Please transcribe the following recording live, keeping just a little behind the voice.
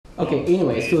Okay,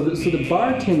 anyway, so the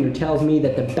bartender tells me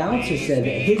that the bouncer said that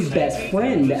his best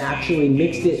friend actually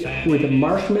mixed it with a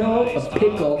marshmallow, a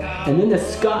pickle, and then the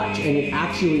scotch, and it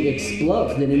actually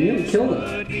exploded, and it nearly killed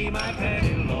him.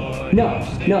 No,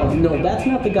 that's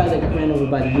not the guy that got ran over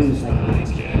by the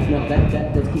unicycle. No,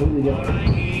 that's completely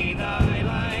different.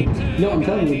 No, I'm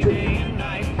telling you the truth.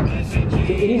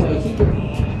 So anyway, he could...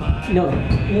 No,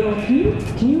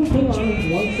 can you hang on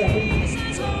 1 second?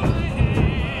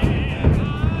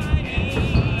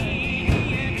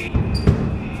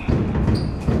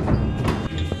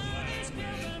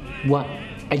 What?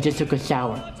 I just took a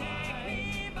shower.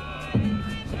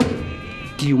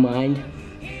 Do you mind?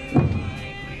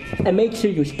 And make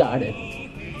sure you start it.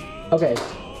 Okay,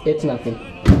 it's nothing.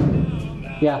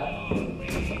 Yeah.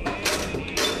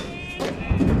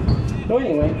 So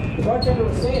anyway, the bartender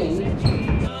was saying...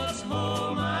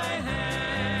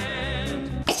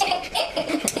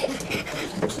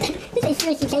 This is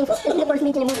seriously painful. This is the worst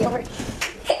meeting in a movie over.